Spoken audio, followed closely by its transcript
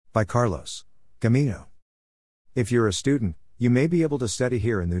By Carlos Gamino. If you're a student, you may be able to study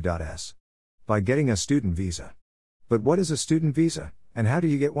here in the U.S. by getting a student visa. But what is a student visa, and how do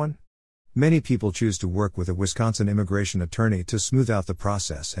you get one? Many people choose to work with a Wisconsin immigration attorney to smooth out the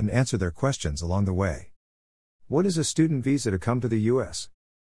process and answer their questions along the way. What is a student visa to come to the U.S.?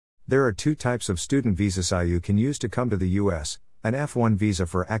 There are two types of student visas you can use to come to the U.S., an F1 visa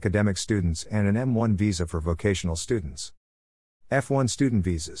for academic students and an M1 visa for vocational students. F1 student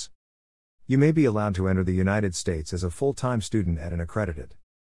visas. You may be allowed to enter the United States as a full-time student at an accredited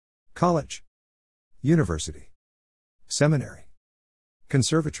college, university, seminary,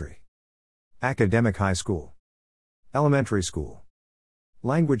 conservatory, academic high school, elementary school,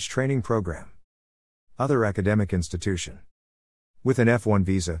 language training program, other academic institution. With an F1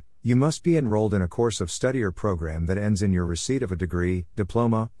 visa, you must be enrolled in a course of study or program that ends in your receipt of a degree,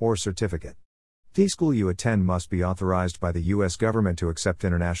 diploma, or certificate. The school you attend must be authorized by the U.S. government to accept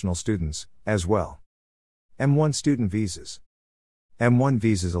international students, as well. M1 student visas. M1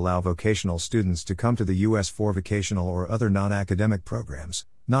 visas allow vocational students to come to the U.S. for vocational or other non-academic programs,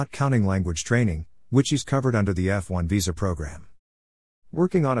 not counting language training, which is covered under the F1 visa program.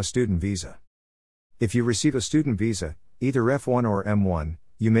 Working on a student visa. If you receive a student visa, either F1 or M1,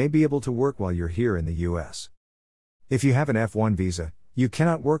 you may be able to work while you're here in the U.S. If you have an F1 visa, you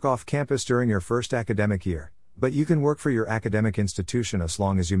cannot work off campus during your first academic year, but you can work for your academic institution as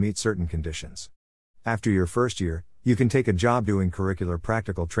long as you meet certain conditions. After your first year, you can take a job doing curricular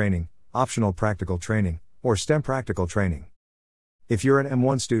practical training, optional practical training, or STEM practical training. If you're an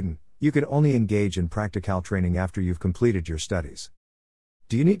M1 student, you can only engage in practical training after you've completed your studies.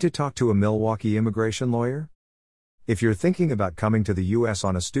 Do you need to talk to a Milwaukee immigration lawyer? If you're thinking about coming to the U.S.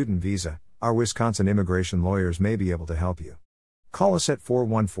 on a student visa, our Wisconsin immigration lawyers may be able to help you. Call us at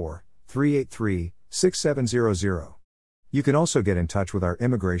 414-383-6700. You can also get in touch with our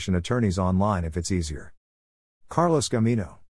immigration attorneys online if it's easier. Carlos Gamino.